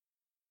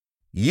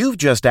You've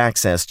just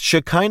accessed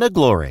Shekinah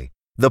Glory,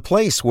 the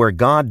place where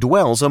God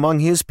dwells among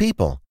His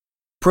people.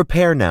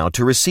 Prepare now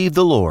to receive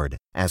the Lord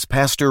as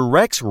Pastor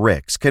Rex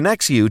Ricks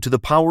connects you to the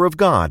power of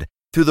God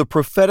through the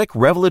prophetic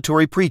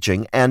revelatory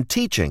preaching and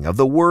teaching of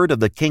the Word of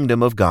the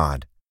Kingdom of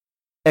God.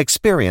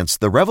 Experience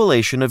the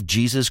revelation of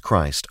Jesus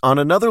Christ on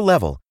another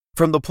level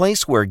from the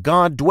place where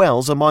God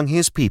dwells among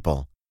His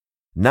people.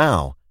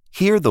 Now,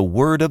 hear the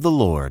word of the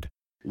Lord.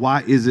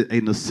 Why is it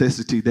a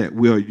necessity that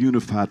we are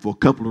unified? For a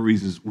couple of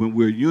reasons. When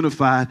we're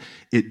unified,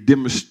 it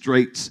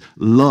demonstrates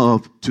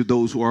love to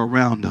those who are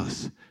around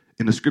us.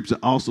 And the scripture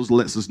also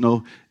lets us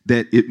know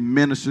that it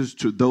ministers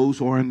to those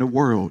who are in the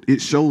world.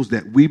 It shows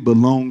that we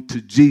belong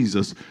to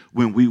Jesus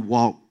when we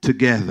walk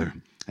together.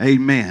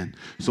 Amen.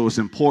 So it's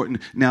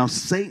important. Now,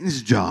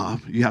 Satan's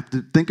job, you have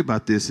to think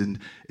about this and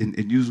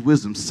use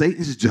wisdom.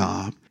 Satan's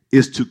job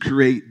is to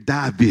create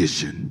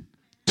division,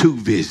 two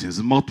visions,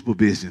 multiple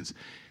visions.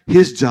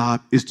 His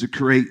job is to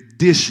create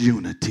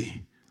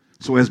disunity.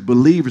 So as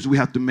believers, we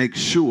have to make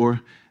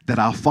sure that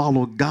I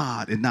follow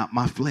God and not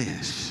my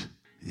flesh.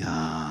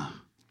 Yeah.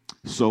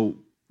 So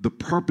the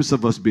purpose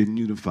of us being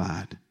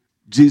unified,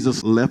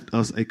 Jesus left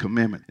us a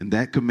commandment, and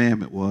that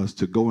commandment was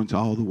to go into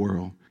all the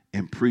world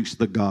and preach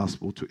the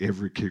gospel to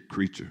every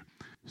creature.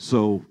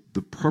 So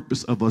the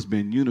purpose of us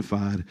being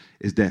unified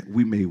is that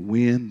we may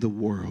win the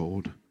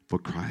world for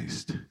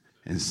Christ.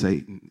 And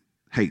Satan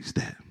hates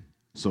that.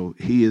 So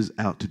he is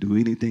out to do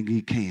anything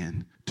he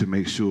can to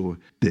make sure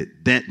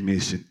that that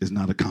mission is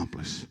not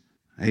accomplished.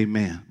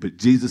 Amen. But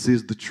Jesus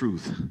is the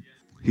truth.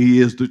 He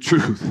is the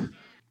truth.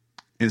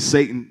 And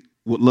Satan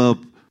would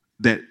love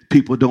that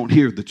people don't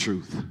hear the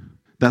truth.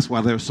 That's why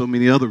there are so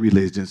many other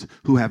religions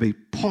who have a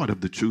part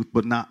of the truth,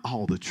 but not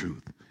all the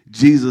truth.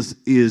 Jesus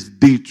is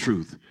the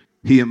truth.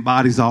 He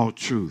embodies all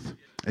truth.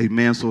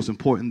 Amen. So it's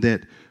important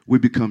that we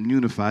become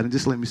unified. And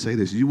just let me say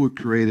this. You were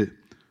created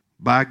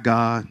by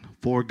God,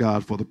 for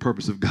the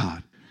purpose of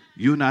God.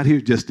 You're not here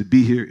just to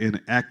be here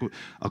and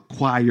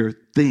acquire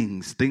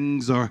things.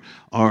 Things are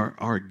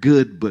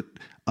good, but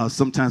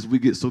sometimes we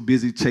get so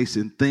busy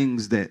chasing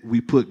things that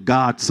we put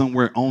God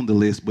somewhere on the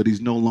list, but He's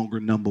no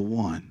longer number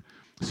one.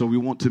 So we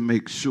want to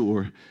make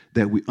sure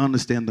that we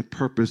understand the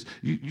purpose.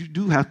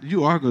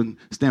 You are going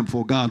to stand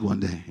before God one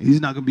day. He's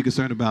not going to be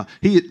concerned about,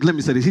 let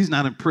me say this, He's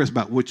not impressed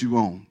about what you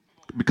own.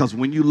 Because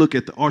when you look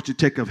at the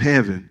architect of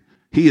heaven,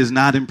 He is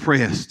not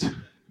impressed.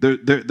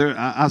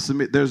 I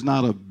submit there's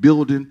not a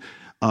building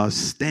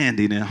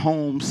standing and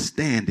home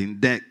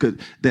standing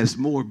that's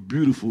more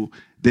beautiful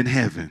than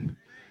heaven.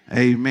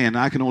 Amen.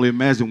 I can only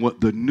imagine what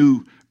the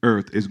new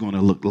earth is going to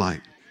look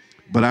like.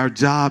 But our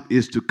job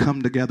is to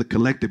come together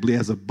collectively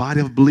as a body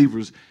of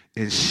believers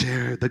and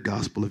share the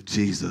gospel of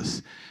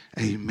Jesus.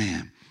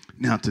 Amen.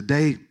 Now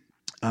today,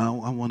 I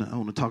want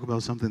to talk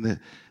about something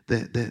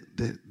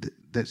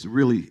that's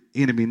really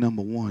enemy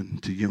number one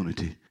to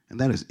unity, and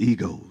that is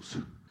egos.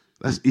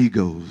 That's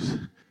egos.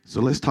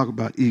 So let's talk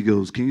about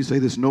egos. Can you say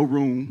there's no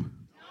room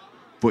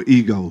for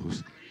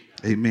egos?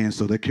 Amen.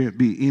 So there can't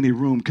be any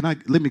room.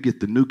 Let me get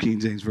the New King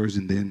James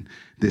Version, then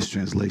this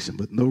translation.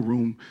 But no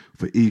room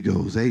for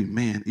egos.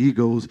 Amen.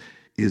 Egos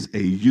is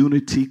a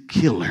unity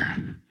killer.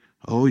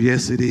 Oh,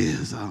 yes, it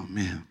is. Oh,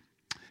 man.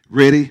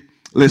 Ready?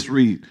 Let's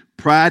read.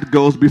 Pride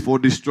goes before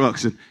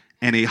destruction,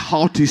 and a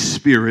haughty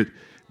spirit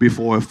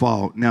before a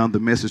fall. Now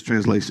the Message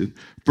translation.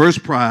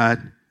 First pride,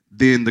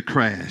 then the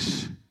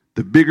crash.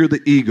 The bigger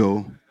the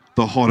ego,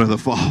 the harder the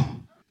fall.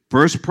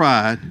 First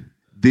pride,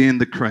 then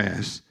the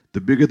crash.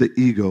 The bigger the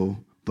ego,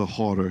 the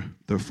harder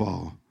the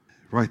fall.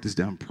 Write this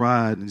down.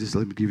 Pride, and just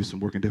let me give you some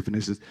working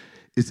definitions.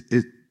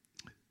 It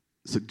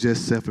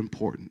suggests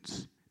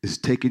self-importance. It's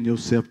taking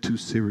yourself too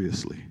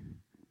seriously.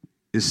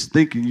 It's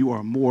thinking you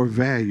are more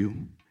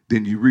valuable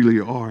than you really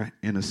are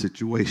in a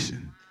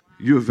situation.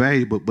 You're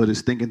valuable, but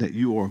it's thinking that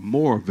you are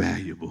more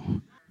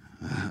valuable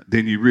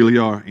than you really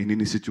are in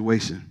any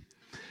situation.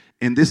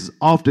 And this is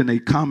often a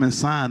common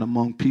sign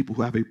among people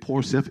who have a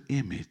poor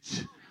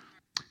self-image.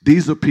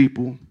 These are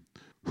people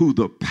who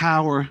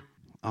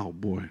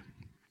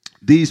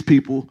these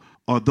people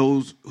are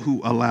those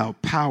who allow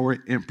power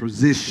and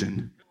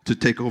position to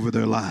take over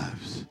their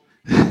lives.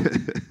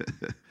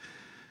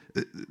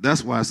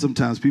 That's why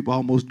sometimes people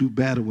almost do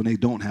better when they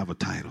don't have a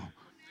title.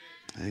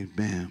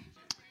 Amen.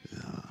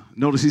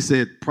 Notice he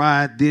said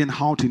pride, then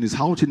haughtiness.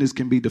 Haughtiness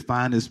can be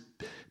defined as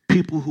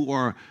people who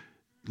are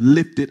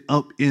lifted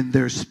up in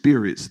their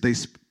spirits. They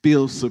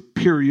feel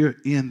superior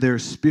in their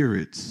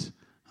spirits.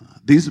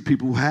 These are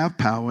people who have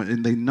power,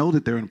 and they know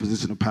that they're in a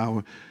position of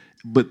power,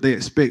 but they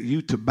expect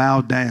you to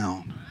bow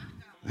down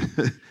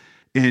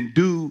and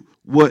do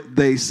what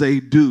they say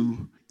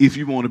do if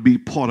you want to be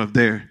part of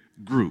their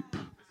group.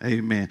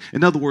 Amen.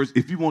 In other words,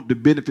 if you want the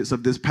benefits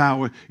of this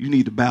power, you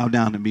need to bow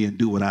down to me and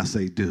do what I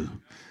say do.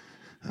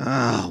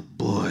 Oh,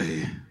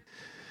 boy.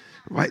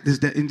 Right? This,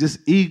 that, and just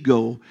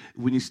ego,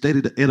 when you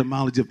study the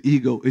etymology of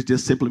ego, it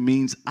just simply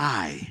means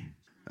I.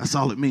 That's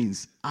all it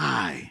means.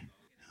 I.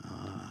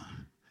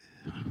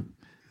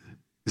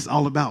 It's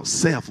all about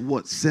self,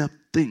 what self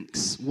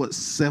thinks, what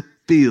self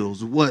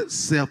feels, what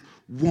self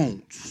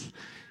wants.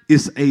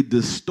 It's a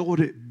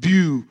distorted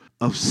view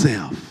of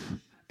self,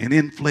 an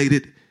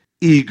inflated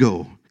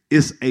ego.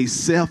 It's a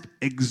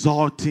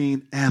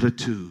self-exalting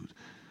attitude.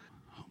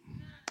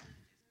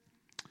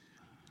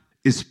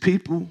 It's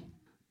people,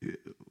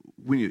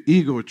 when your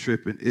ego is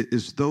tripping,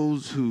 it's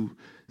those who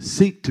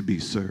seek to be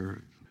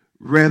served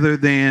rather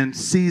than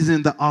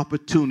seizing the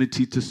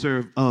opportunity to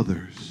serve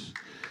others.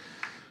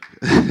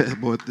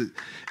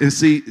 And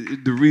see,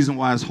 the reason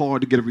why it's hard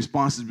to get a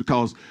response is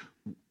because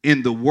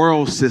in the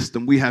world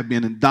system, we have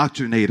been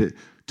indoctrinated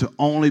to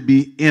only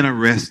be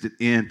interested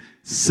in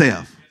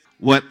self.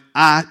 What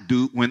I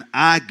do when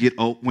I get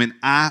old, when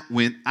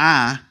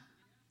I,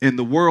 and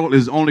the world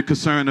is only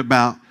concerned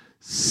about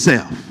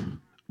self.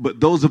 But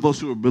those of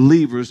us who are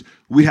believers,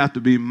 we have to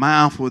be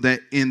mindful that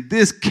in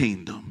this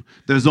kingdom,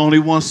 there's only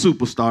one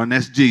superstar, and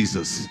that's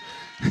Jesus.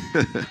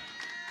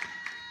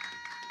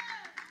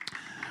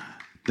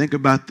 Think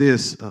about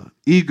this.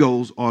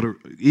 Egos,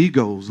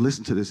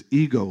 listen to this.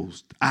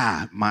 Egos,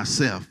 I,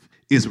 myself,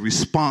 is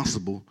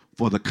responsible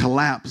for the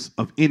collapse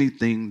of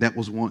anything that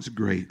was once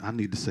great. I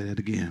need to say that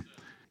again.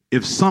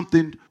 If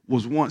something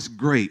was once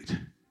great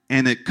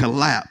and it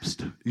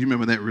collapsed, you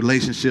remember that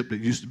relationship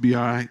that used to be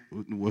all right?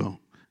 Well,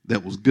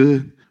 that was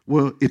good.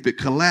 Well, if it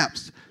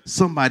collapsed,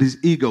 somebody's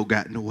ego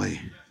got in the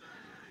way.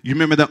 You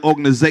remember that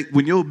organization,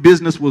 when your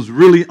business was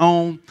really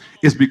on,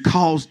 it's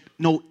because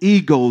no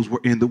egos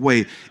were in the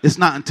way. It's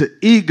not until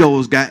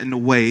egos got in the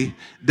way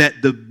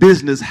that the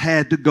business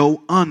had to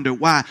go under.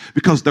 Why?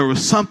 Because there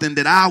was something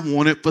that I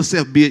wanted for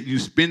self, be it you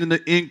spending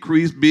the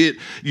increase, be it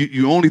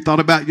you only thought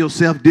about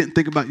yourself, didn't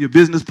think about your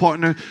business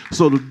partner.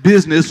 So the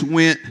business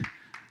went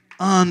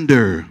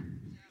under.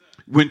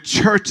 When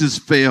churches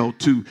fail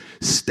to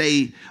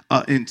stay,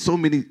 and so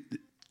many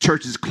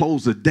churches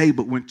close a day,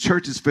 but when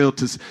churches fail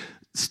to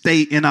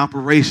stay in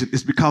operation,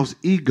 it's because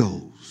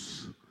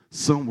egos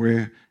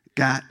somewhere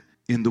got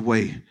in the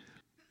way.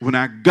 When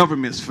our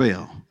governments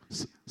fail,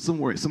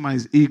 somewhere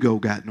somebody's ego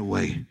got in the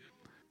way.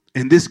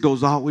 And this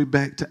goes all the way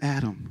back to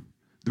Adam.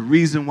 The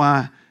reason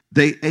why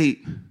they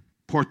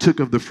partook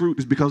of the fruit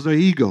is because of their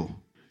ego.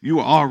 You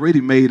were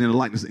already made in the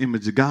likeness and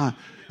image of God.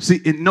 See,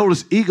 and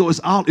notice ego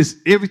is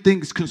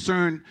everything is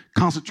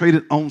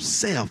concentrated on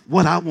self.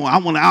 What I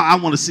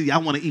want to see, I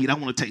want to eat, I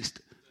want to taste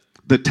it.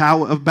 The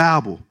Tower of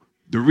Babel.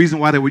 The reason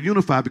why they were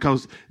unified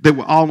because they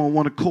were all on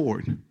one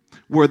accord.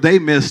 Where they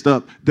messed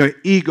up, their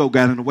ego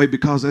got in the way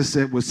because they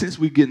said, well, since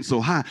we're getting so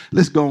high,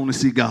 let's go on and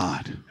see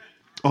God.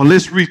 Or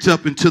let's reach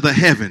up into the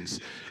heavens.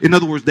 In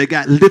other words, they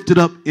got lifted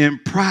up in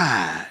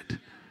pride.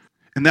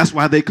 And that's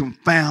why they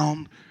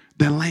confound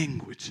their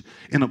language.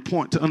 And a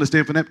point to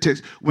understand from that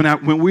text,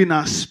 when we're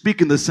not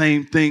speaking the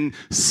same thing,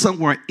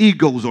 somewhere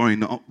egos are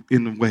in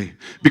the way.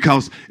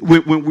 Because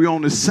when we're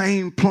on the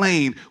same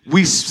plane,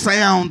 we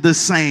sound the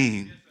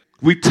same.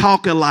 We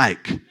talk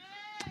alike.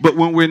 But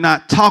when we're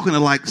not talking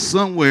alike,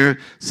 somewhere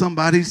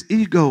somebody's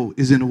ego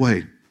is in the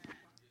way.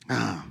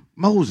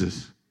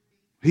 Moses,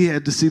 he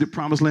had to see the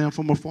promised land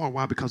from afar.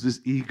 Why? Because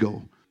his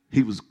ego.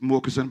 He was more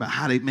concerned about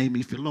how they made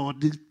me feel.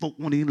 Lord, these folk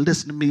won't even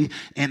listen to me.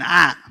 And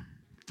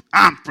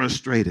I'm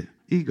frustrated.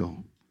 Ego,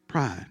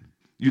 pride.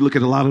 You look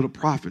at a lot of the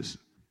prophets.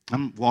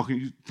 I'm walking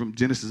you from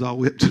Genesis all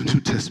the way up to the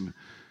New Testament.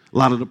 A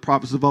lot of the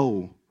prophets of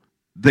old,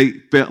 they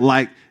felt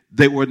like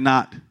they were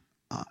not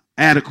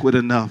adequate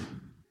enough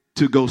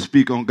to go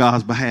speak on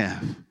God's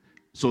behalf.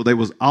 So they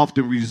was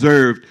often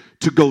reserved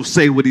to go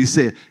say what he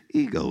said.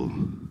 Ego.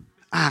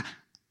 I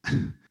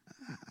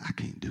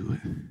can't do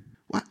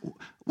it.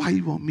 Why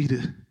you want me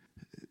to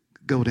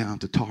go down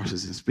to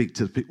Tarsus and speak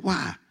to the people?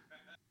 Why?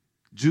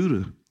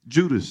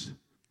 Judas,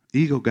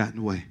 ego got in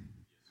the way.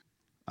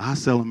 I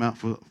sell him out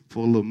for a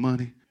little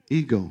money.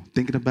 Ego,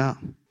 thinking about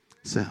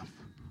self.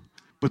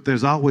 But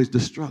there's always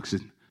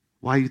destruction.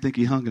 Why do you think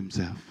he hung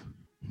himself?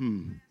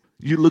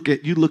 You look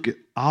at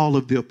all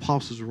of the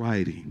apostles'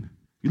 writing.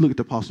 You look at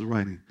the apostles'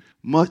 writing.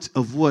 Much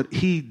of what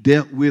he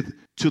dealt with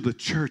to the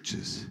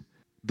churches,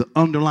 the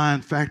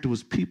underlying factor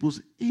was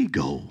people's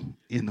ego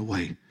in the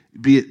way.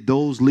 Be it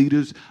those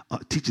leaders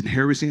teaching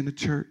heresy in the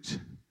church.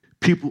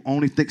 People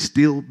only think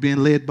still being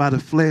led by the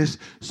flesh.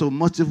 So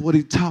much of what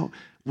he taught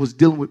was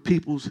dealing with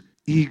people's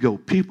ego.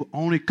 People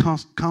only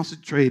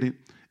concentrating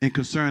and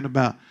concerned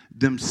about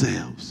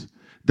themselves.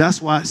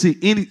 That's why,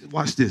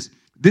 watch this.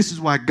 This is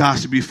why God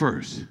should be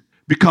first.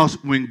 Because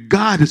when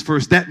God is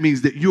first, that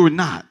means that you're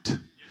not.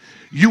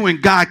 You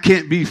and God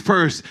can't be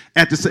first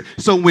at the same.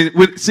 So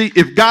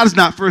if God is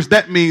not first,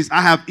 that means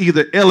I have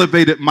either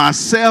elevated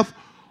myself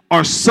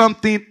or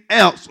something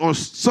else or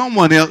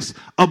someone else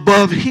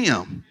above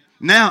him.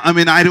 Now I'm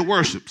in idol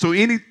worship. So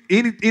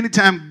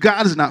anytime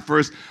God is not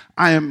first,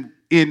 I am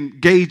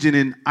engaging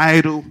in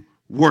idol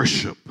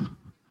worship.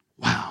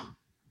 Wow.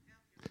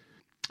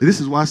 This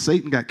is why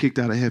Satan got kicked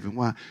out of heaven.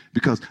 Why?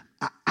 Because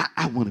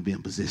I want to be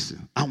in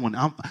position. I'm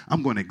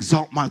going to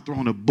exalt my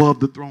throne above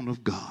the throne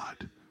of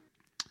God.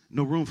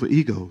 No room for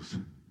egos.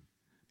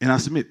 And I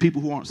submit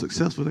people who aren't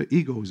successful, their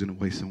ego is in the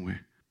way somewhere.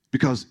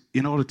 Because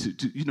in order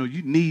to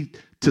you need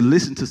to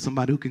listen to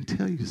somebody who can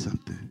tell you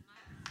something.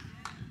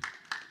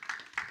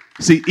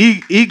 See,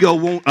 ego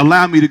won't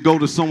allow me to go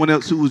to someone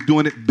else who was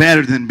doing it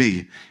better than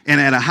me and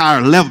at a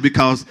higher level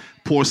because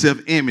poor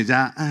self-image.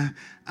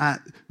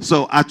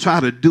 So I try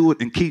to do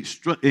it and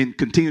and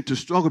continue to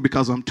struggle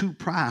because I'm too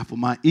prideful.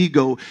 My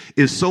ego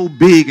is so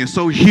big and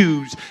so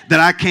huge that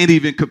I can't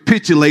even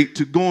capitulate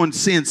to go and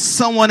send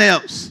someone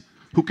else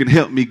who can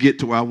help me get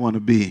to where I want to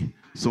be.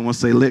 Someone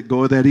say, let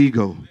go of that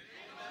ego.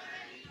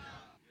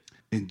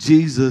 And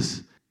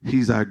Jesus,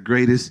 he's our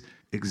greatest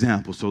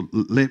example. So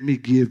let me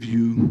give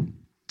you,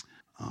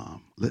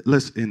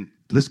 let's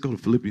go to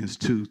Philippians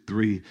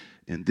 2:3.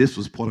 And this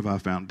was part of our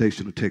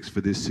foundational text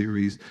for this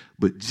series.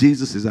 But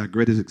Jesus is our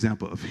greatest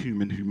example of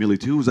human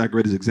humility. Who is our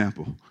greatest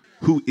example?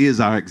 Who is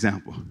our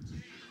example?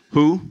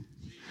 Who?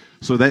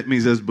 So that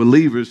means as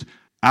believers,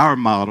 our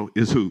model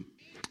is who?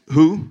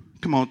 Who?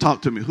 Come on,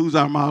 talk to me. Who's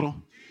our model?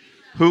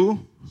 Who?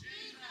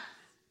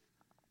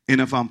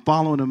 And if I'm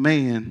following a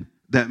man,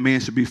 that man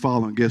should be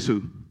following, guess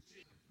who?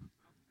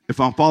 If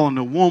I'm following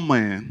a womb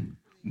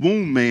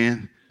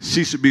man,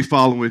 she should be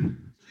following.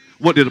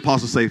 What did the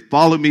apostle say?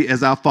 Follow me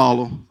as I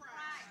follow.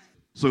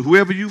 So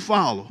whoever you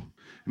follow,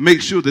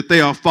 make sure that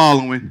they are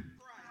following.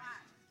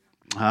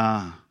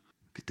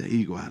 Get that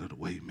ego out of the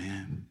way,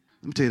 man.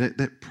 Let me tell you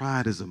that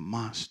pride is a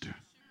monster.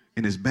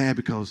 And it's bad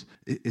because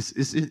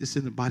it's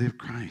in the body of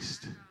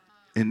Christ.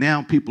 And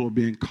now people are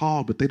being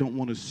called, but they don't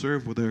want to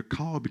serve where they're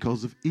called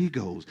because of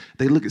egos.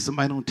 They look at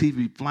somebody on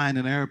TV flying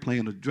an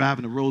airplane or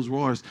driving a Rolls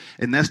Royce,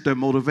 and that's their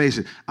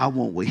motivation. I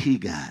want what he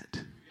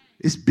got.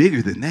 It's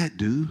bigger than that,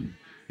 dude.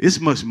 It's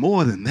much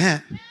more than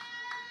that.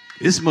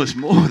 It's much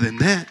more than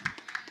that.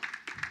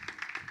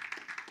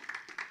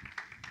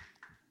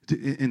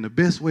 And the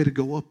best way to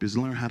go up is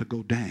learn how to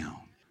go down.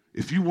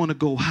 If you want to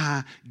go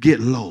high, get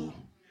low.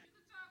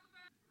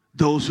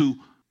 Those who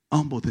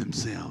humble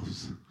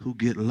themselves, who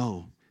get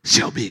low,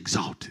 shall be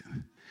exalted.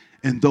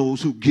 And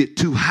those who get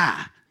too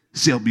high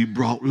shall be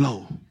brought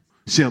low,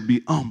 shall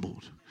be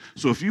humbled.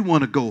 So if you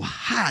want to go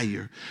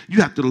higher,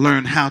 you have to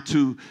learn how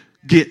to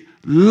get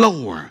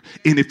lower.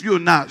 And if you're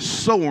not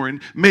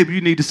soaring, maybe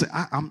you need to say,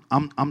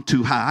 I'm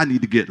too high. I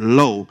need to get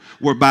low.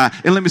 Whereby,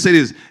 and let me say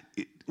this,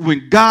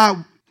 when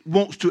God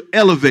wants to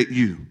elevate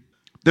you,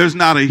 there's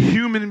not a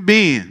human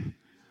being,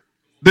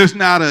 there's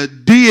not a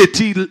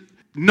deity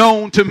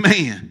known to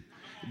man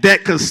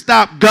that could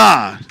stop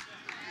God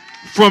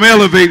from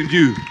elevating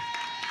you.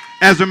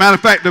 As a matter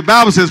of fact, the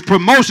Bible says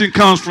promotion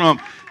comes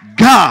from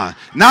God,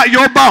 not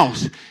your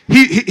boss.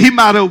 He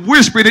might have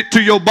whispered it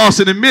to your boss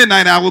in the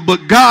midnight hour,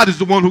 but God is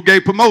the one who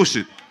gave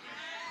promotion.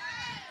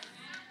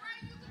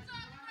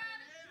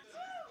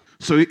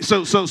 So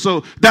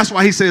that's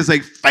why he says a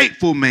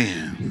faithful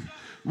man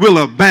will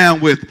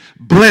abound with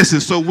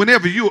blessings. So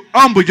whenever you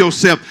humble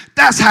yourself,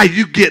 that's how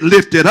you get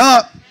lifted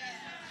up.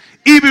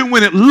 Even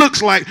when it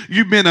looks like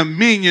you've been a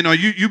minion or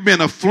you've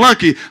been a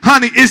flunky,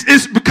 honey,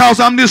 it's because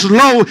I'm this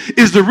low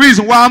is the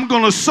reason why I'm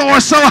going to soar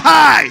so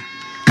high,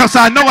 because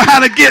I know how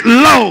to get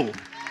low.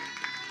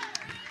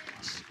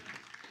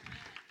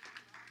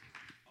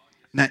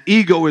 Now,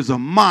 ego is a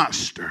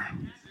monster,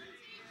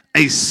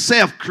 a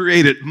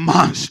self-created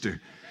monster,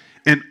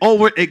 an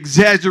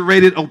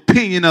over-exaggerated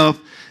opinion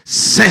of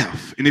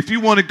self. And if you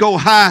want to go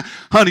high,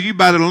 honey, you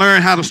better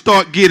learn how to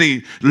start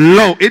getting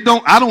low.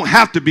 I don't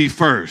have to be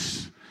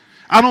first.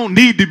 I don't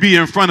need to be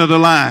in front of the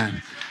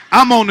line.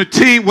 I'm on the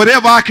team.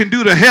 Whatever I can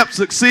do to help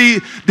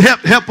succeed, to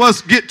help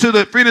us get to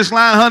the finish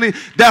line, honey,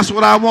 that's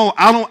what I want.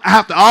 I don't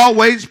have to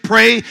always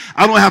pray.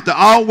 I don't have to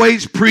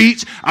always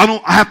preach. I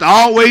don't have to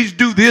always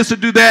do this or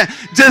do that.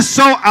 Just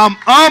so I'm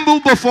humble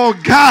before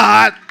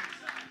God.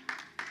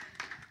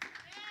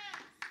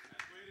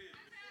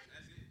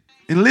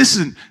 And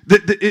listen,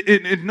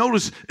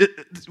 notice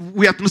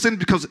we have to listen,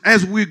 because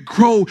as we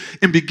grow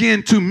and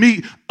begin to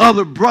meet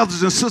other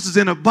brothers and sisters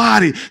in the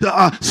body,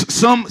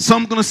 some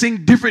are going to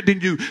sing different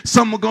than you.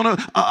 Some are going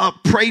to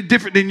pray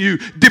differently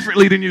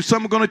than you.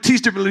 Some are going to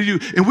teach differently than you.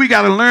 And we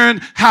got to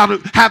learn how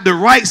to have the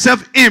right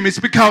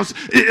self-image, because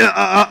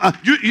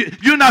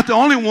you're not the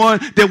only one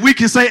that we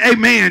can say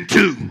amen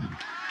to.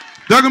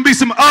 There are going to be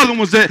some other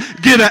ones that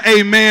get an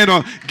amen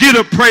or get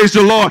a praise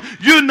the Lord.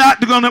 You're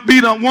not going to be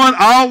the one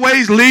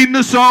always leading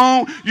the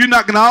song. You're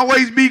not going to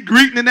always be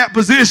greeting in that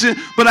position.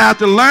 But I have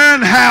to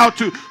learn how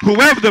to,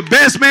 whoever the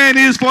best man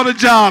is for the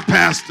job,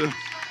 Pastor.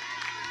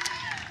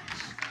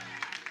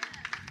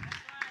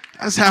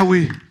 That's how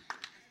we...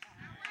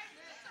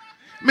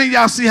 I mean,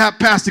 y'all see how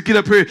pastor get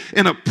up here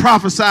and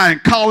prophesy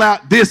and call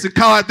out this and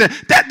call out that.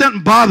 That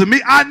doesn't bother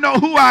me. I know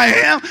who I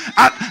am.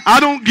 I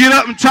don't get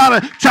up and try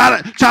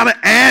to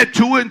add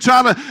to it and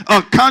try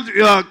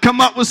to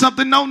come up with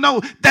something.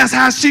 No, that's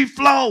how she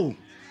flow.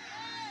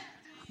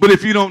 But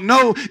if you don't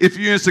know, if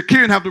you're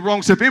insecure and have the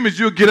wrong self-image,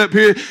 you'll get up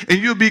here and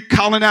you'll be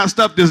calling out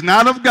stuff that's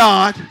not of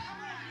God.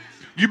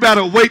 You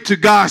better wait till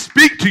God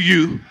speak to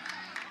you.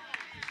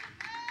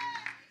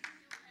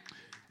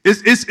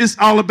 It's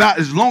all about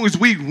as long as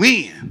we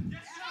win.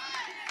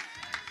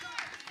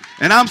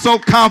 And I'm so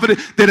confident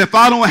that if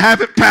I don't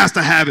have it,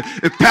 pastor have it.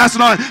 If pastor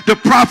don't, the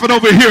prophet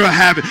over here will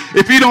have it.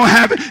 If he don't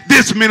have it,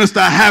 this minister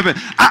have it.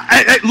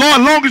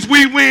 Lord, as long as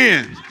we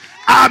win.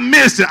 I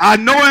miss it. I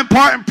know in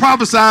part and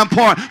prophesy in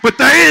part, but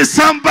there is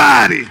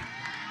somebody.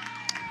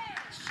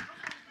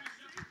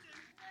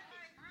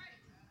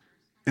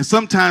 And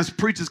sometimes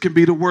preachers can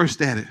be the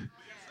worst at it.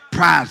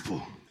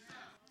 Prideful.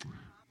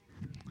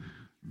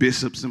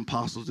 Bishops and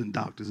apostles and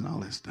doctors and all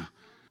that stuff.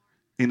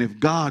 And if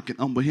God can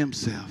humble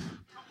himself,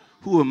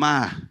 who am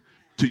I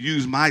to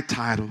use my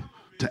title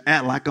to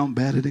act like I'm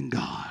better than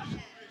God?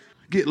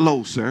 Get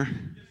low, sir.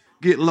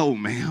 Get low,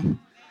 ma'am.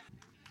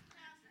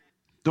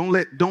 Don't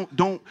let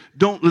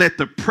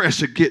the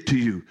pressure get to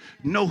you.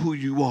 Know who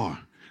you are.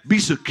 Be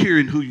secure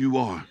in who you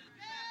are.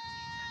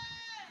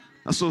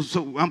 I'm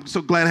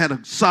so glad I had a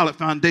solid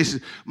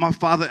foundation. My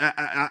father,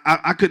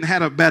 I couldn't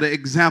have had a better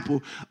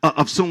example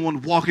of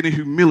someone walking in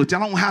humility. I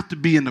don't have to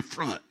be in the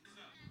front.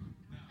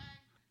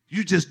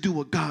 You just do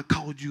what God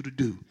called you to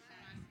do.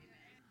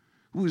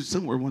 We was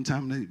somewhere one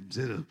time, they was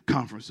at a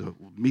conference or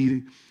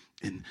meeting,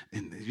 and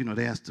you know,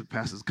 they asked the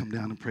pastors to come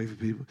down and pray for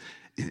people,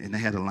 and they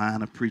had a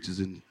line of preachers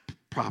and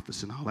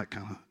prophets and all that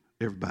kind of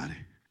everybody.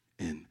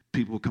 And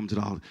people would come to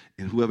the altar,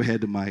 and whoever had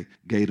the mic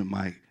gave the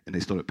mic, and they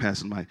started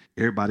passing the mic.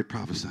 Everybody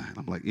prophesying.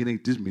 I'm like, it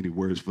ain't this many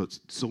words for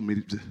so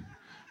many.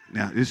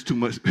 Now, it's too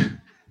much.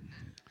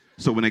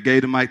 So when they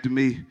gave the mic to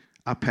me,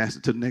 I passed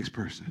it to the next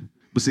person.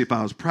 But see, if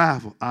I was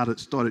prideful, I'd have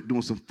started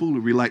doing some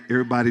foolery like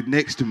everybody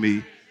next to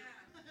me.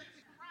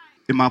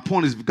 And my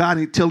point is, if God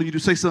ain't telling you to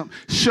say something,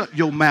 shut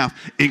your mouth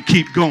and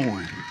keep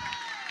going.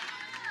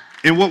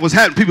 And what was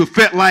happening, people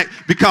felt like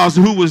because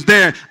who was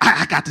there,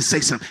 I got to say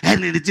something.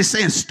 And they're just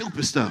saying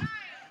stupid stuff.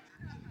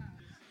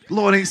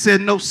 Lord ain't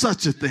said no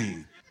such a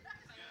thing.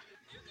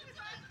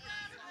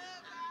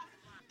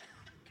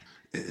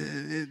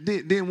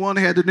 Then one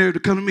had the nerve to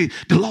come to me.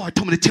 The Lord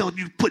told me to tell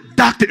you to put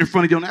doctor in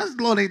front of you. Now,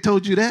 the Lord ain't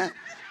told you that.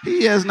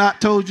 He has not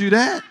told you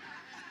that.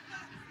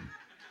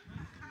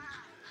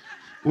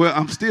 Well,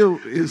 I'm still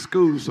in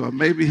school, so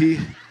maybe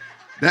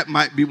that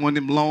might be one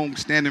of them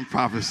long-standing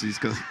prophecies,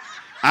 because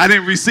I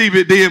didn't receive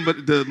it then,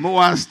 but the more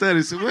I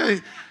studied, so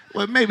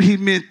well, maybe he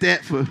meant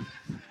that for.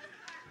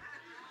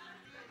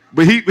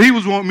 But he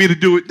was wanting me to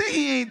do it.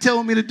 He ain't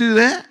telling me to do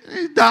that.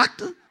 He's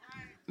doctor.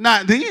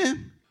 Not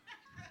then.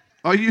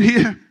 Are you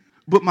here?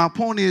 But my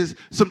point is,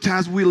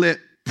 sometimes we let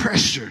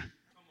pressure,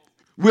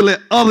 we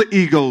let other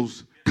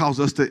egos cause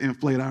us to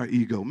inflate our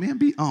ego. Man,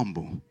 be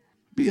humble.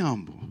 Be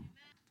humble.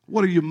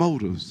 What are your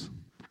motives?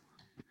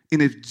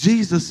 And if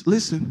Jesus,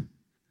 listen,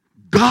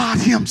 God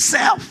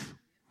himself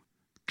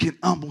can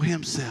humble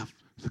himself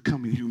to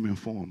come in human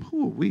form,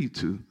 who are we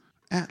to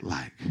act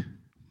like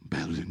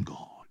better than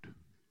God?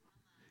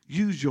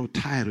 Use your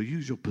title,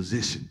 use your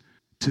position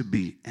to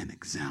be an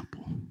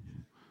example.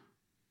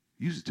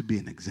 Use it to be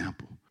an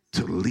example,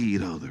 to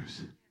lead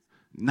others,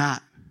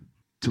 not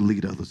to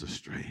lead others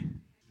astray.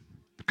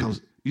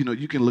 Because, you know,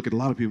 you can look at a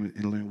lot of people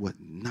and learn what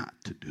not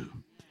to do.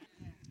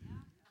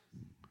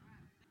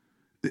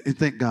 And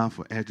thank God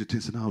for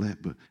adjutants and all that,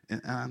 but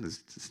and I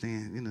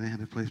understand, you know, they have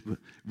their place, but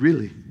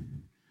really,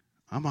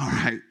 I'm all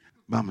right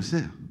by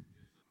myself.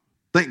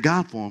 Thank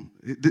God for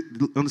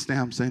them. Understand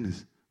how I'm saying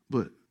this,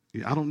 but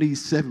I don't need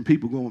 7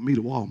 people going with me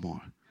to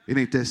Walmart. It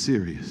ain't that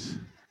serious.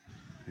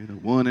 You know,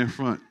 1 in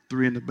front,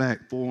 3 in the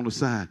back, 4 on the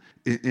side.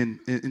 And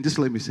just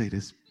let me say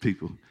this,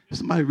 people. If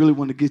somebody really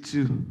want to get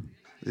you,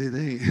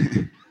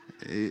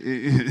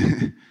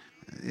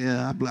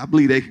 yeah, I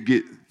believe they can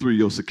get through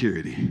your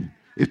security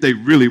if they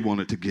really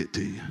wanted to get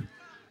to you.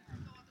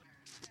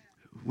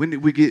 When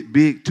did we get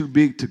too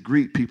big to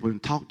greet people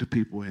and talk to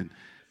people and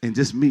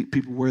just meet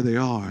people where they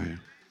are?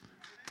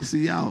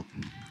 See, y'all.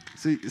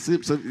 See,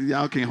 so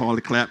y'all can't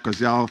hardly clap because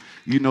y'all.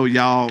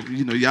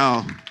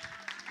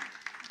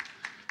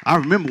 I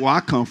remember where I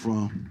come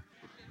from.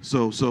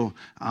 So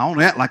I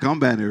don't act like I'm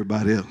better than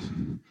everybody else.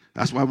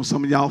 That's why when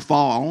some of y'all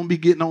fall, I don't be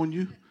getting on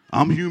you.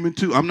 I'm human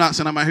too. I'm not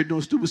saying I'm out here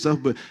doing stupid stuff,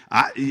 but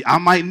I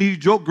might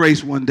need your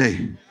grace one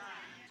day.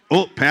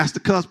 Oh, Pastor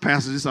cuss.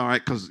 Pastor, it's all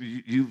right because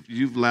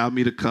you've allowed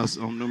me to cuss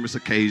on numerous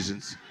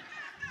occasions.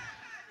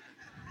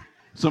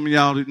 Some of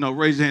y'all,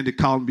 raise your hand to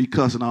call and be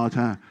cussing all the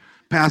time.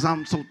 Pastor,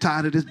 I'm so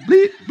tired of this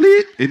bleep,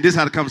 bleep. And this is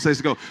how the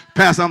conversation go.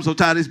 Pastor, I'm so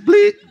tired of this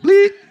bleep,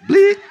 bleep,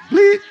 bleep,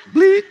 bleep,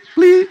 bleep,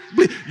 bleep,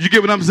 bleep. You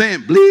get what I'm saying?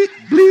 Bleep,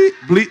 bleep,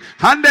 bleep.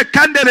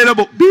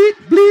 Bleep,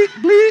 bleep,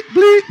 bleep,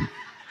 bleep.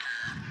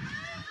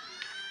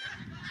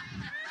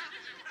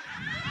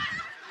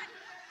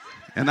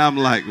 And I'm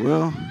like,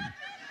 well,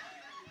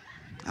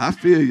 I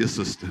feel you,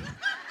 sister.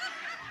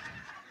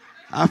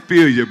 I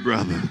feel you,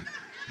 brother.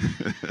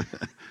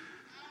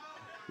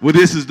 Well,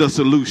 this is the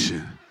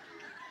solution.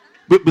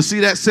 But see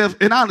that self,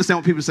 and I understand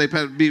what people say,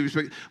 Pastor, be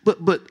respected.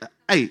 But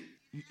hey,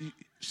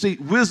 see,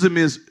 wisdom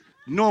is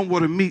knowing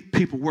where to meet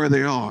people where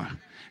they are.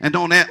 And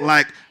don't act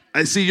like,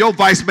 see, your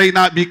vice may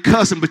not be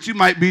cussing, but you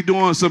might be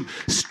doing some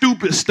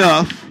stupid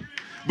stuff.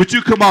 But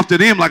you come off to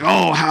them like,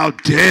 oh, how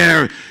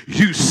dare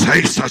you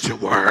say such a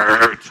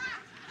word?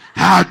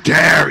 How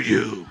dare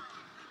you?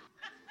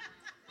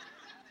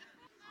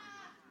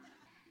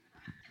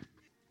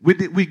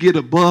 We get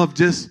above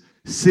just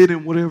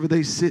sitting whatever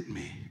they sit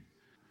me.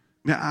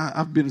 Man,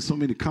 I've been in so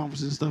many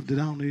conferences and stuff that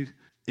I don't need.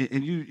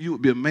 And you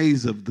would be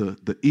amazed of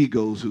the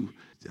egos who,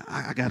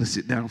 I got to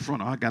sit down in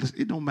front.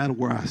 It don't matter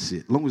where I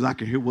sit, as long as I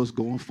can hear what's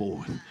going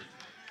forward.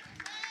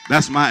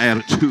 That's my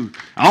attitude.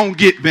 I don't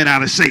get bent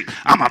out of shape.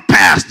 I'm a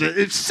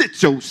pastor.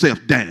 Sit yourself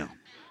down.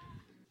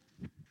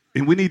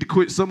 And we need to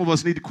quit. Some of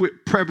us need to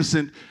quit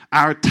prefacing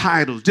our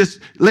titles.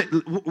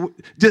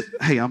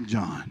 Hey, I'm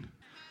John.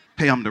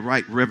 Hey, I'm the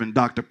right Reverend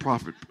Dr.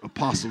 Prophet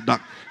Apostle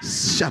Doctor.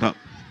 Shut up.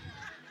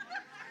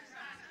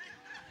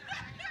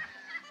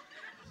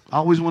 I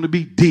always want to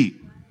be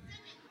deep.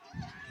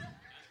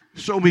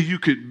 Show me you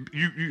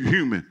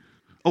human.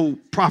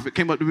 Old prophet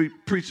came up to me,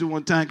 preacher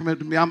one time, came up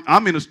to me.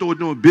 I'm in a store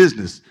doing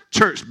business,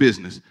 church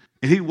business.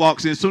 And he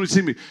walks in, as soon as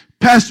he see me,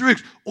 Pastor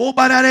Ricks, oh,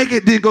 by that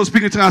egg, then go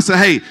speaking to him. I said,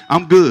 hey,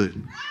 I'm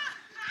good.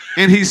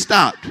 And he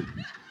stopped.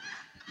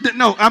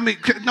 No,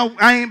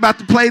 I ain't about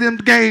to play them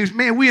games.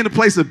 Man, we in a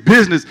place of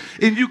business,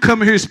 and you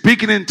come here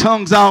speaking in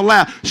tongues out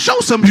loud. Show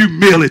some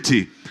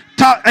humility.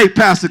 Hey,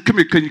 Pastor, come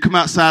here. Can you come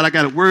outside? I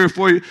got a word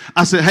for you.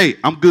 I said, hey,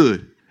 I'm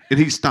good. And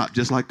he stopped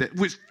just like that,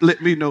 which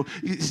let me know,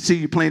 you see,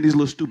 you playing these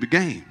little stupid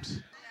games.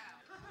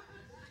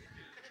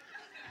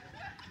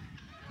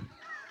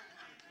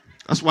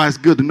 That's why it's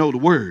good to know the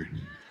word.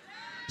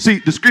 See,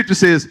 the scripture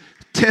says,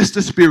 test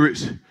the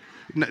spirits.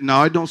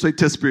 No, it don't say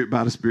test the spirit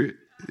by the spirit.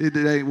 It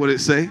ain't what it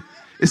say.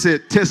 It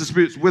said test the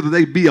spirits whether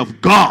they be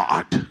of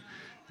God.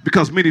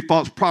 Because many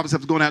false prophets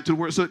have gone out to the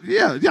word. So,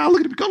 yeah, y'all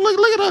look at it.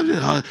 Look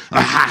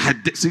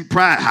at it. See,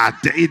 pride,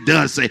 it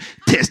does say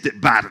test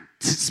it by the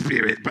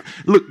spirit. But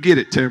look, get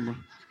it, Tamara.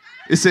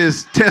 It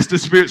says test the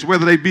spirits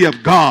whether they be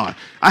of God.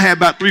 I had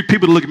about 3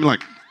 people to look at me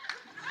like,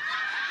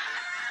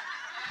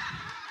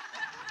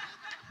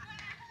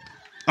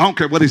 I don't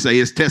care what they say.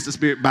 It's test the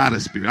spirit by the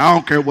spirit. I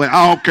don't care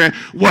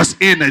what's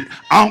in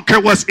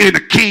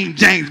the King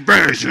James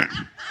Version.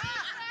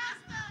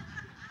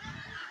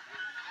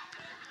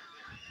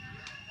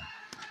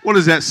 What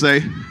does that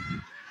say?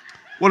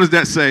 What does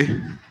that say?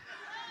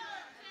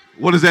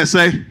 What does that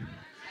say?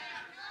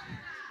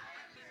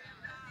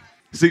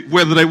 See,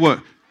 whether they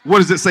what? What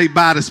does it say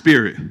by the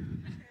Spirit?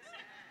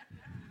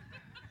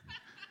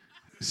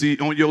 See,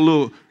 on your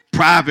little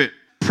private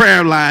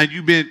prayer line,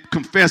 you've been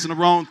confessing the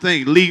wrong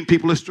thing, leading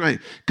people astray.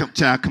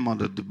 Come on,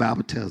 the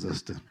Bible tells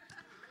us to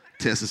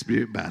test the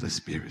Spirit by the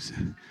Spirit.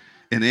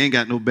 And they ain't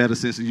got no better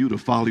sense than you to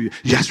follow you.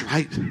 That's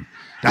right.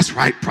 That's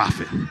right,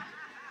 prophet.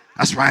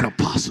 That's right,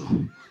 apostle.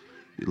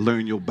 You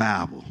learn your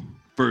Bible.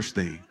 First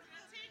thing.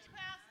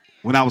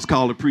 When I was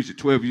called to preach at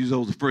 12 years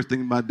old, the first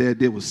thing my dad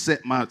did was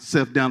set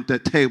myself down at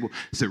that table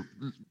and said,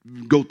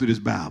 go through this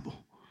Bible.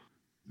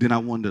 Then I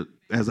wanted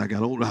to, as I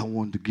got older, I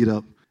wanted to get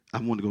up. I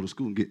wanted to go to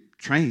school and get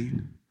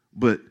trained.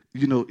 But,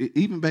 you know,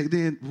 even back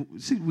then,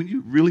 see, when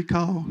you really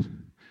called,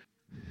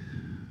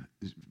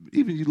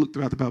 even you look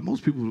throughout the Bible,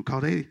 most people would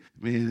call, they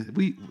ran.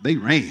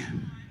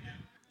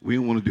 We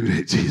don't want to do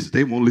that, Jesus.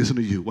 They won't listen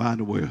to you. Why in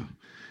the world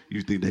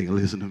you think they can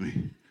listen to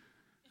me?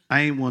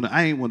 I ain't want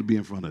to be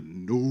in front of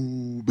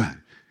nobody.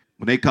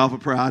 When they call for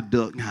prayer, I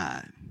duck and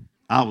hide.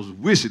 I was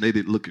wishing they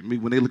didn't look at me.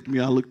 When they looked at me,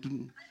 I looked at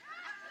them.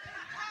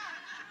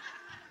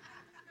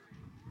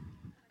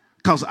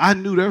 Because I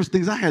knew there was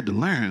things I had to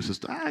learn,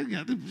 sister.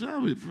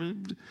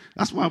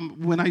 That's why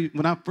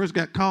when I first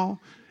got called,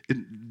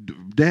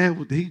 and Dad,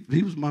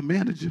 he was my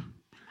manager.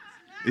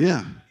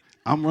 Yeah.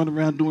 I'm running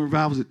around doing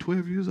revivals at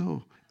 12 years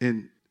old.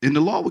 And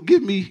the Lord would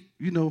give me,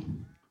 you know,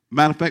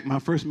 matter of fact, my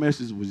first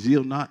message was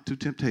yield not to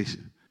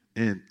temptation.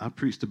 And I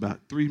preached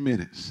about 3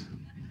 minutes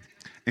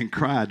and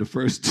cried the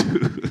first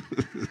 2.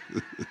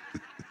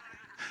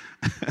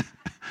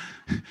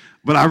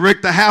 But I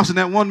wrecked the house in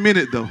that 1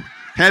 minute, though.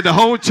 Had the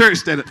whole church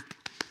stand up.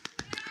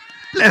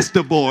 Bless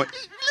the boy.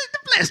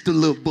 Bless the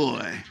little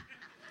boy.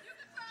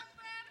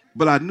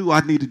 But I knew I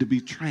needed to be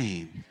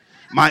trained.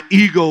 My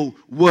ego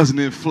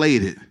wasn't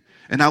inflated.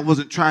 And I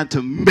wasn't trying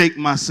to make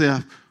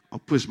myself or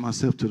push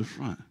myself to the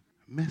front.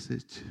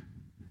 Message.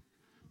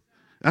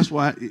 That's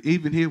why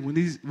even here when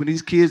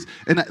these kids,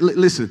 and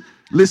listen.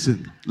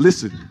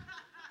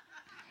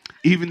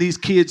 Even these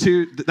kids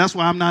here, that's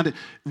why I'm not,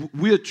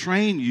 we'll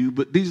train you,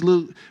 but these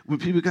little, when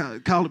people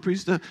call the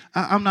priest stuff,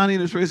 I'm not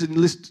interested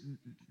in listen,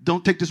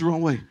 don't take this the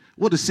wrong way.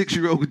 What a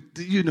 6-year-old,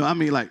 you know, I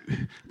mean, like,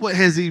 what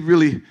has he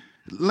really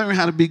learned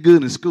how to be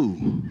good in school?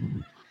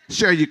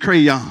 Share your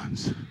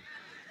crayons.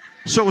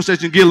 Show us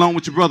that you can get along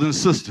with your brothers and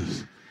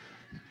sisters.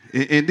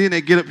 And then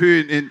they get up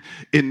here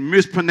and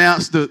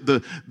mispronounce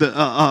the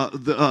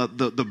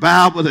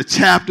Bible, the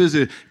chapters,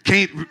 and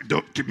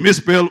don't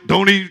misspell,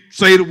 don't even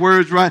say the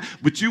words right.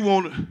 But you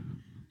want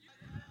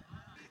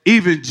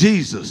even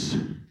Jesus.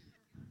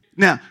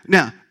 Now,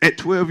 at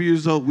 12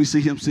 years old, we see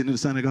him sitting in the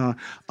synagogue,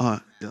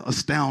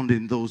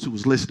 astounding those who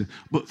was listening.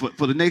 But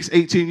for the next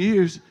 18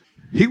 years,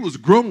 he was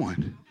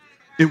growing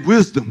in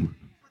wisdom,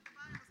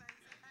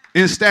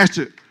 in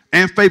stature,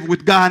 and favor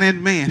with God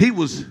and man. He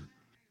was.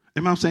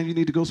 Am I saying you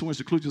need to go somewhere and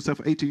seclude yourself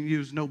for 18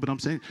 years? No, but I'm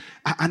saying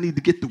I need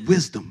to get the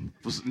wisdom.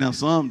 Now,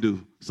 some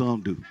do.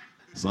 Some do,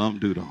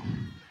 though.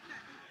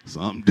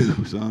 Some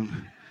do.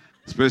 Some,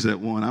 especially that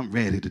one, I'm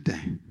ready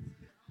today.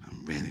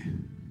 I'm ready.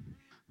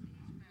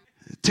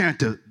 Turn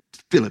to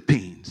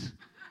Philippines.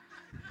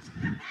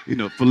 You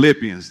know,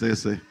 Philippians, they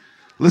say,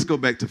 let's go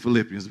back to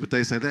Philippians, but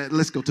they say,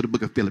 let's go to the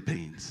book of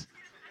Philippines.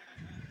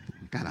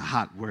 Got a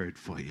hot word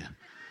for you.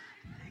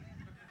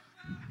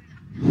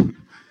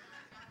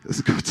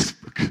 Let's go to the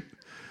book of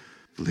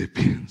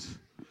Philippians.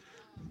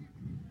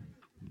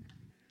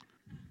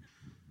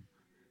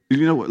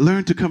 You know what?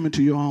 Learn to come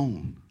into your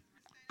own.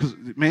 Because,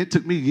 man, it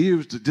took me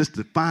years to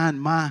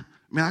find I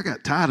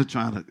got tired of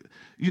trying to,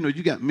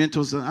 you got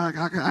mentors.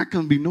 I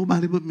couldn't be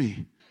nobody but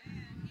me.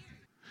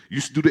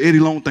 Used to do the Eddie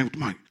Long thing with the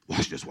mic.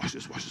 Watch this, watch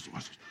this, watch this,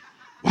 watch this.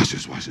 Watch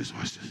this, watch this,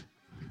 watch this.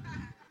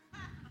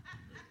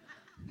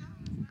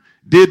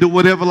 Did the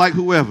whatever like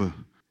whoever.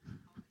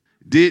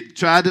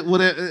 Tried it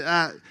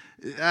whatever.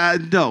 I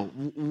know.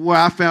 Where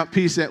I found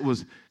peace at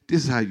was,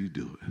 this is how you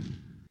do it.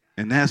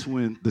 And that's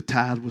when the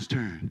tide was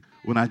turned.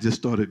 When I just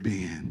started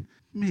being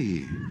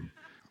me.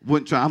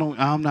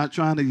 I'm not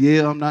trying to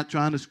yell. I'm not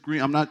trying to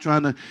scream. I'm not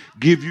trying to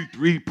give you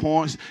 3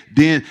 points.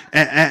 Then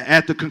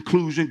at the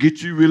conclusion,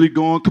 get you really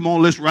going. Come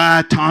on, let's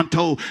ride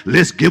Tonto.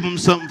 Let's give them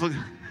something.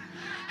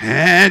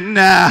 And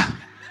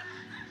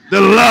the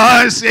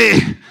Lord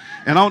said,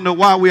 and I don't know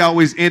why we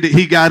always end it,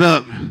 he got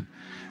up.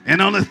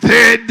 And on the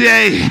 3rd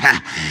day,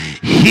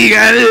 he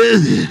got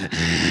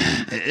up.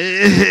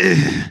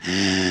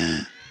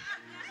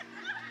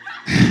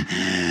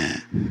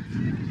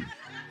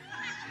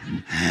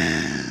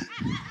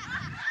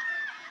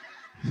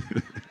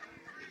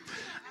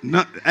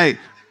 No, hey,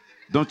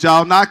 don't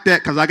y'all knock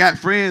that, because I got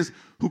friends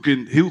who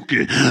can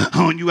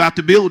hone you out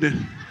the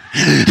building.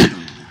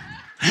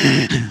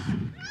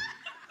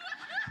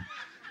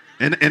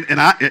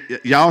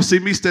 and y'all see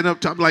me standing up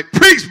top like,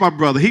 preach, my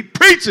brother, he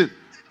preaching.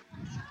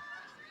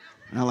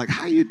 And I'm like,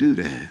 how you do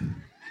that?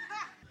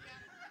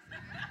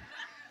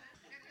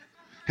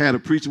 Had a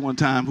preacher one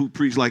time who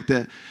preached like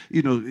that.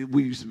 We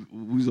was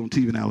on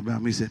TV in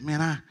Alabama. He said,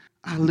 man,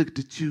 I looked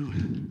at you.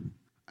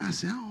 I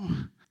said,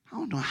 I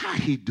don't know how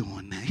he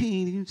doing that.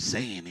 He ain't even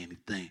saying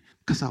anything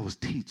because I was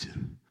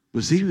teaching.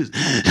 But see, he was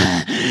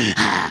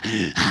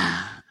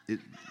it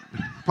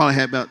probably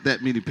had about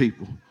that many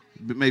people,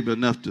 but maybe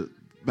enough to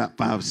about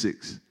 5 or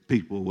 6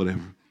 people or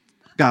whatever.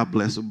 God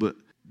bless them, but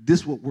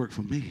this what worked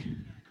for me.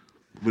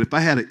 But if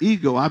I had an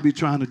ego, I'd be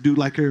trying to do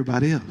like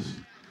everybody else.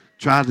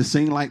 Try to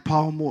sing like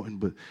Paul Morton,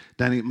 but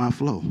that ain't my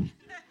flow.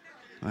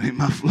 That ain't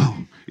my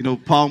flow.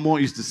 Paul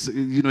Morton used to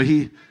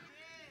sing,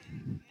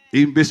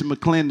 even Bishop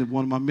McClendon,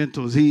 one of my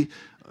mentors, he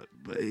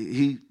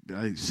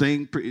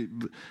sang pretty,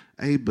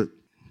 but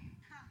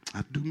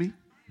I do me.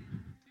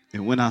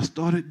 And when I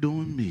started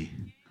doing me,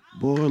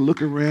 boy,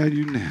 look around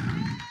you now.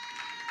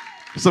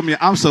 Some of you,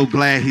 I'm so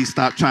glad he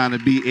stopped trying to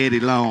be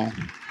Eddie Long.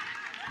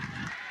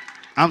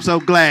 I'm so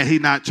glad he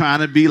not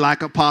trying to be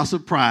like Apostle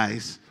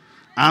Price.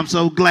 I'm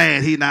so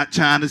glad he not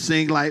trying to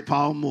sing like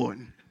Paul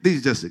Morton. These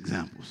are just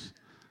examples.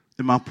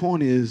 And my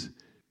point is,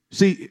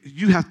 see,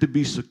 you have to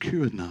be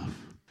secure enough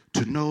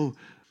to know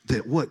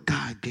that what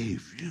God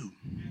gave you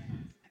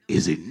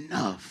is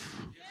enough.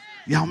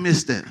 Y'all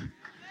missed that.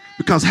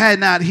 Because had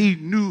not he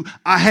knew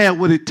I had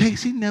what it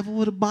takes, he never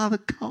would have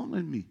bothered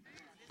calling me.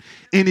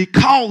 And he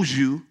calls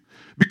you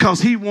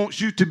because he wants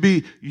you to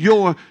be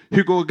your,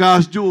 here go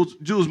God's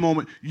Jules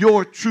moment,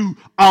 your true,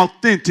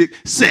 authentic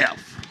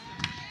self.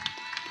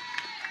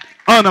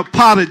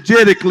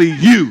 Unapologetically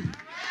you.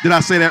 Did I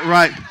say that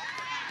right?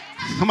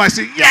 Somebody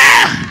say,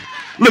 yeah.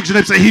 Look at him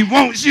and say, he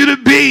wants you to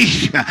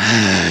be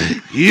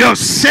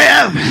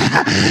yourself.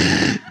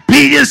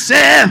 Be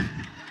yourself.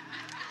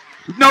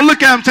 No,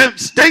 look at him. Tell him,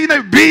 stay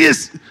there. Be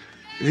yourself.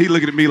 He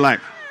looking at me like,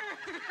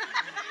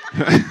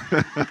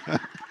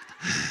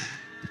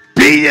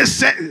 be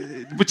yourself.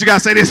 But you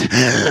got to say this.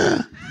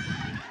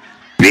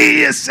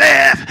 Be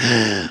yourself.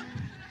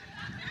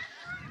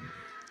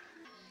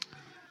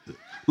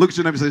 Look at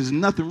your neighbor and say, there's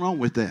nothing wrong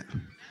with that.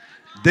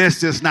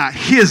 That's just not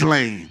his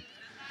lane.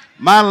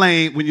 My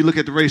lane, when you look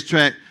at the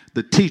racetrack,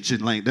 the teaching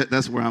lane,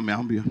 that's where I'm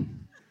at.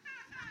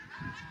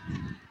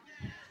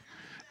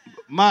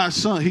 My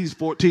son, he's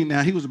 14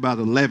 now. He was about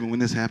 11 when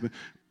this happened.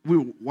 We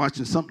were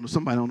watching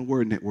somebody on the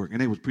Word Network, and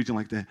they was preaching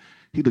like that.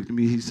 He looked at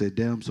me. He said,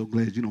 Dad, I'm so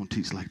glad you don't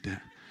teach like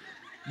that.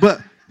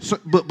 But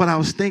I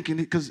was thinking,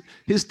 because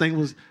his thing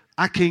was,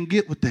 I can't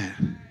get with that.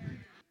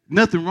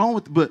 Nothing wrong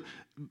with it, but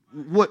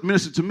what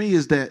ministered to me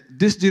is that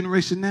this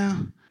generation now,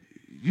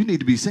 you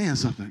need to be saying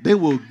something. They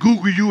will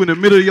Google you in the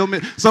middle of your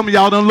some of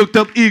y'all done looked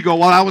up ego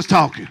while I was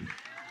talking.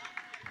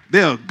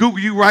 They'll Google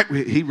you right.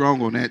 He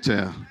wrong on that,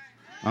 child.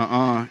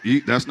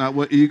 That's not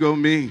what ego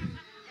mean.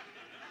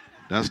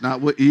 That's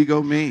not what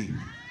ego mean.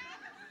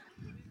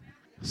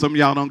 Some of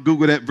y'all don't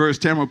Google that verse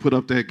Tamara put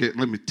up there.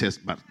 Let me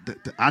test about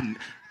it.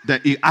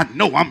 I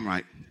know I'm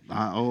right.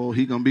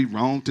 He gonna be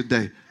wrong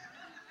today.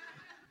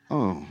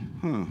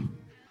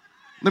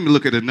 Let me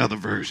look at another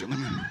version.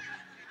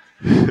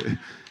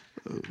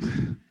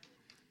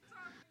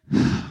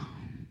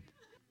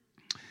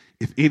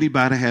 If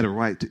anybody had a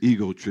right to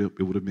ego trip,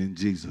 it would have been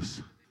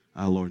Jesus,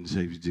 our Lord and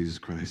Savior, Jesus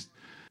Christ.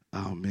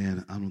 Oh,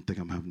 man, I don't think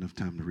I'm having enough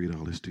time to read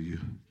all this to you.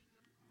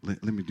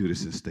 Let me do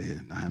this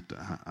instead.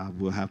 I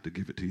will have to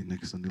give it to you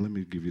next Sunday. Let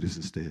me give you this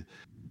instead.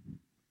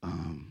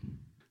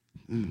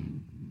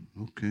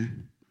 Okay.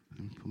 Let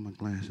me put my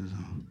glasses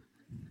on.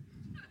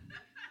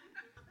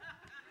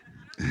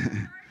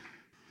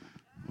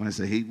 When I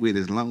say he went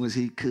as long as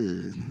he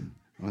could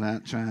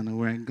without trying to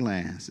wear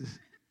glasses.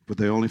 But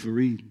they're only for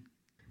reading.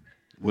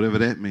 Whatever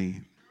that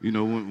means. You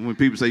know, when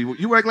people say,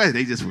 you wear glasses,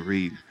 they just for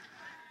reading.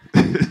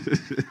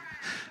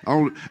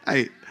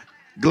 Hey,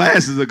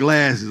 glasses are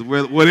glasses,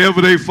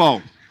 whatever they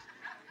for.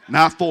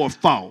 Not for a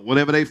fault,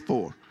 whatever they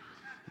for.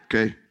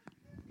 Okay?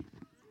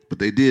 But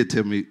they did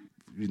tell me,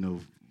 you know,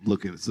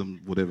 looking at some,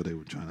 whatever they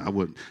were trying. I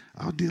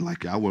did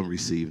like it. I wasn't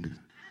receiving it.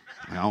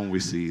 I don't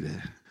receive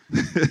that.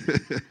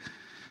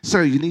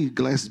 Sir, you need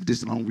glasses, but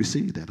just don't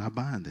receive that. I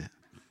bind that.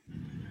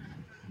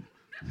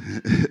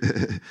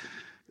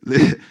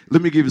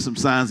 Let me give you some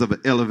signs of an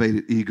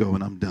elevated ego,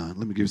 and I'm done.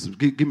 Let me give you some.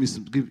 Give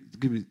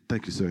me.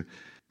 Thank you, sir.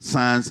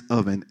 Signs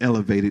of an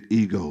elevated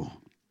ego.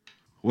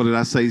 What did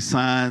I say?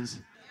 Signs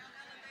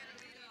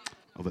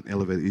of an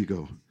elevated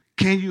ego.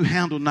 Can you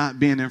handle not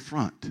being in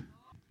front?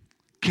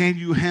 Can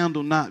you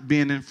handle not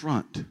being in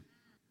front?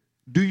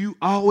 Do you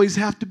always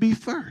have to be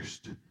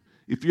first?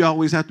 If you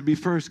always have to be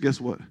first,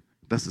 guess what?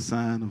 That's a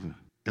sign of an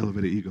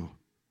elevated ego.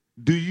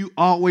 Do you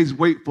always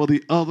wait for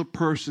the other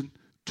person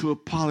to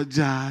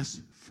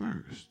apologize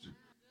first?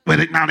 Well,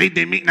 now they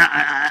didn't mean.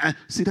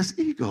 See, that's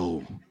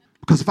ego.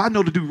 Because if I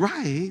know to do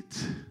right,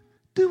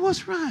 do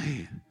what's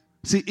right.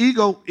 See,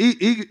 ego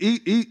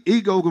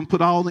can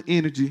put all the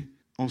energy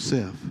on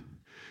self.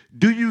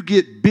 Do you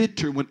get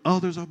bitter when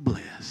others are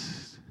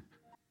blessed?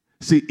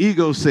 See,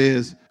 ego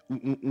says,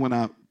 when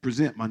I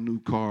present my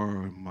new car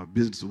or my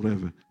business or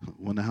whatever, I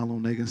wonder how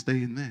long they can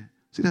stay in there.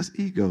 See, that's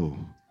ego.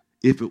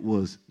 If it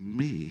was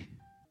me,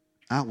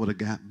 I would have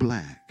got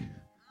black.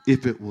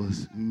 If it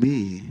was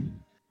me,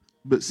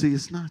 but see,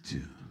 it's not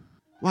you.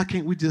 Why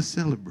can't we just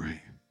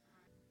celebrate?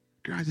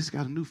 Girl, I just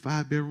got a new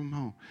 5-bedroom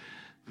home.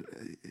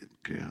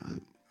 Girl,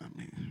 I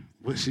mean,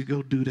 what she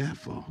go do that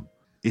for?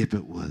 If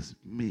it was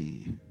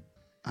me,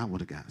 I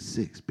would have got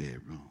 6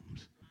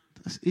 bedrooms.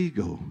 That's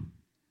ego.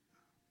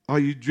 Are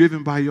you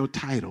driven by your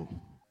title?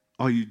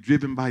 Are you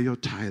driven by your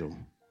title?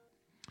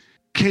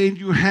 Can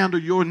you handle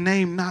your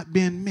name not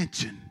being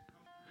mentioned?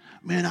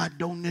 Man, I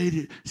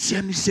donated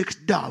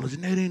 $76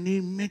 and they didn't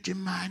even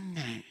mention my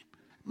name.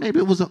 Maybe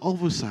it was an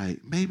oversight.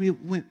 Maybe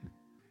it went.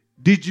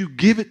 Did you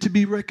give it to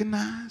be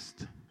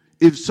recognized?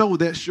 If so,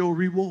 that's your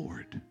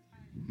reward.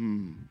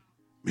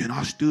 Man,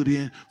 I stood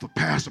in for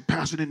Pastor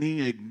didn't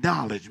even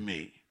acknowledge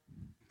me.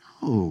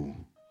 No.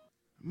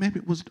 Maybe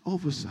it was an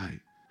oversight.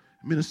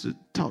 Minister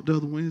talked the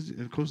other Wednesday,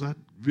 and of course I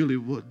really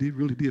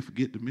did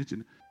forget to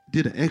mention it.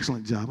 Did an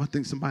excellent job. I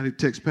think somebody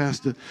text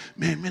Pastor,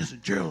 man, Minister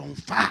Gerald on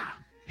fire.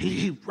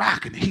 He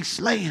rocking, he's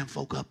slaying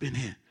folk up in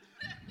here.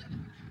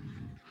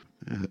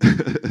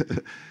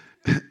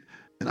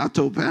 And I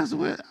told Pastor,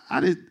 well,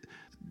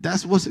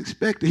 that's what's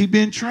expected. He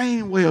been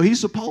trained well.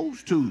 He's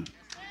supposed to.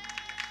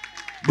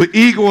 But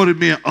ego would have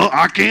been,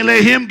 I can't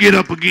let him get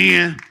up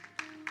again.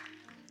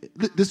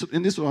 This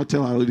is what I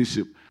tell our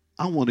leadership.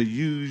 I want to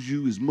use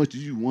you as much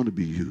as you want to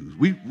be used.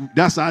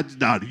 That's our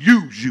job, to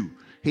use you.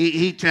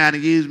 He trying to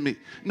use me.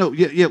 No,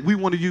 we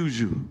want to use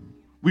you.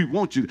 We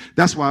want you.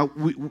 That's why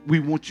we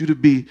want you to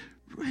be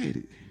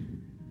ready.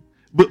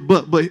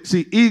 But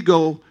see,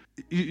 ego,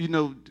 you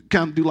know,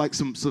 kind of do like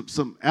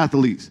some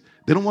athletes.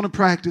 They don't want to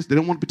practice. They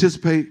don't want to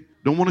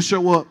participate. Don't want to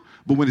show up.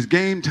 But when it's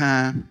game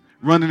time,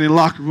 running in the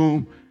locker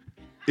room,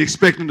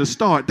 expecting to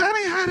start. That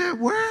ain't how that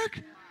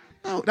work.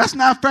 No, that's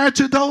not fair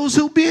to those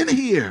who've been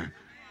here.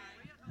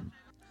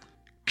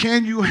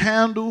 Can you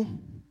handle?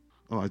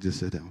 Oh, I just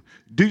said that one.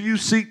 Do you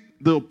seek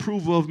the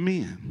approval of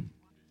men?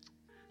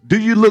 Do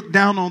you look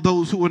down on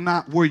those who are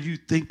not where you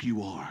think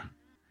you are?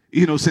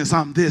 You know, since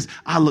I'm this,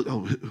 I look,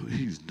 oh,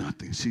 he's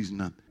nothing, she's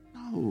nothing.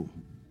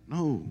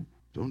 No,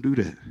 don't do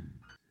that.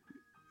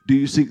 Do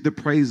you seek the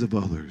praise of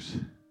others?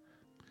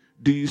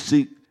 Do you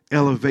seek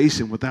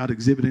elevation without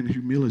exhibiting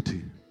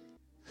humility?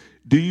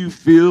 Do you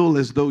feel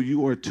as though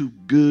you are too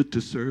good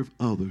to serve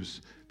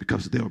others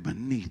because they're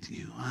beneath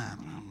you? I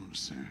don't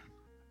understand.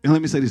 And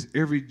let me say this,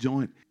 every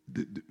joint,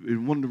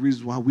 and one of the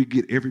reasons why we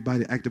get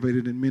everybody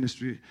activated in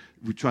ministry,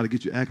 we try to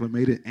get you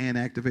acclimated and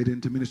activated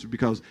into ministry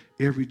because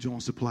every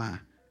joint supply.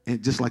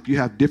 And just like you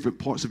have different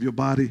parts of your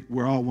body,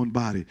 we're all one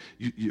body.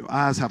 Your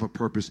eyes have a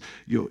purpose.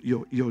 Your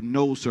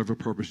nose serve a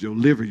purpose. Your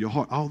liver, your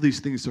heart, all these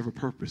things serve a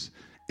purpose.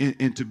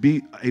 And to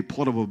be a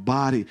part of a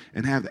body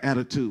and have the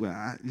attitude,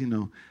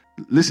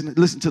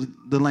 listen to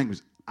the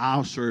language.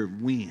 I'll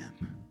serve when.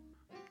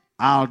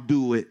 I'll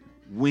do it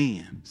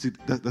when. See,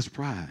 that's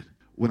pride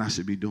when I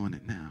should be doing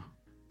it now.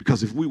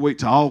 Because if we wait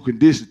to all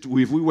conditions,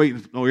 if we wait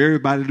for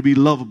everybody to be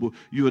lovable,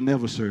 you will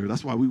never serve.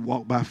 That's why we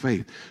walk by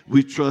faith.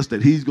 We trust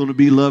that he's going to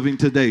be loving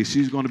today.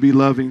 She's going to be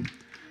loving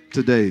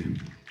today.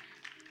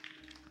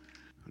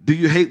 Do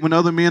you hate when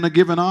other men are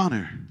given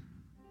honor?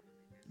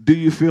 Do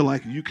you feel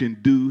like you can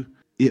do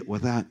it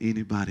without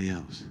anybody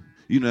else?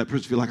 that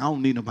person feel like, I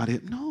don't need nobody.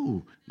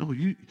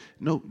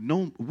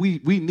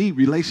 We need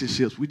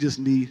relationships. We just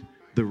need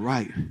the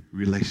right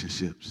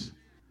relationships.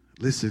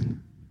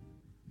 Listen,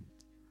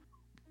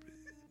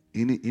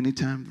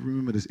 anytime,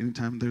 remember this,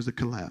 anytime there's a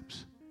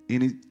collapse,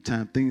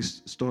 anytime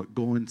things start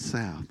going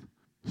south,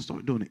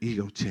 start doing an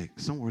ego check.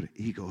 Somewhere the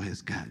ego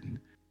has gotten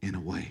in the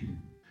way.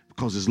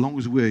 Because as long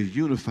as we're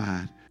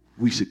unified,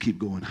 we should keep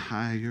going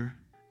higher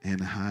and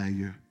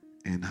higher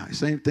and higher.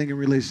 Same thing in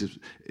relationships.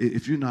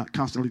 If you're not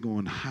constantly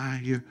going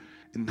higher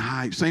and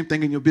higher, same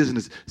thing in your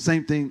business,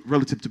 same thing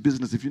relative to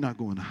business. If you're not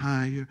going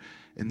higher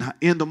and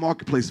in the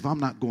marketplace, if I'm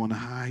not going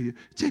higher,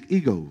 check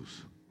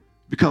egos.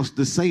 Because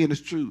the saying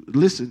is true.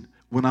 Listen,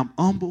 when I'm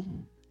humble,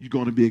 you're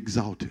going to be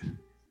exalted.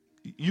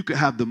 You could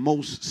have the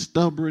most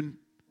stubborn,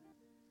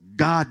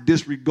 God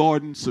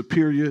disregarding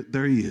superior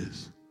there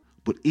is.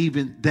 But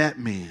even that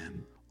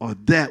man or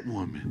that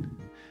woman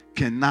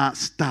cannot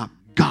stop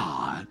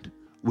God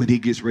when he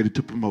gets ready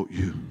to promote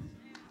you.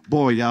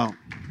 Boy, y'all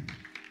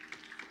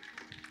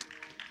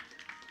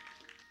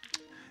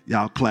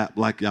clap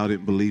like y'all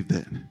didn't believe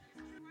that.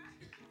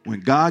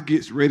 When God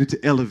gets ready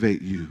to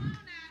elevate you,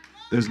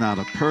 there's not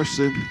a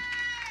person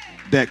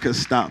that could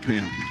stop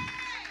him.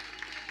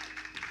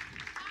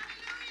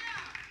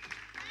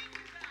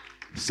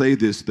 Say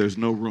this, there's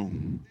no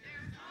room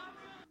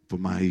for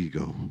my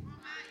ego.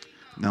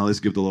 Now let's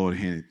give the Lord a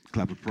hand,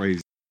 clap of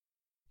praise.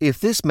 If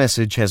this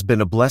message has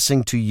been a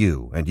blessing to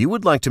you and you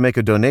would like to make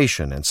a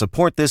donation and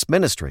support this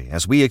ministry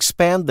as we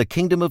expand the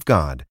kingdom of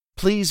God,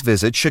 please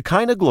visit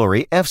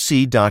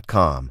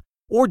ShekinahGloryFC.com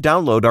or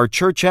download our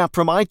church app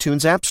from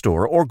iTunes App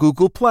Store or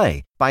Google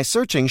Play by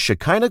searching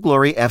Shekinah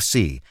Glory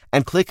FC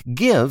and click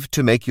Give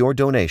to make your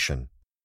donation.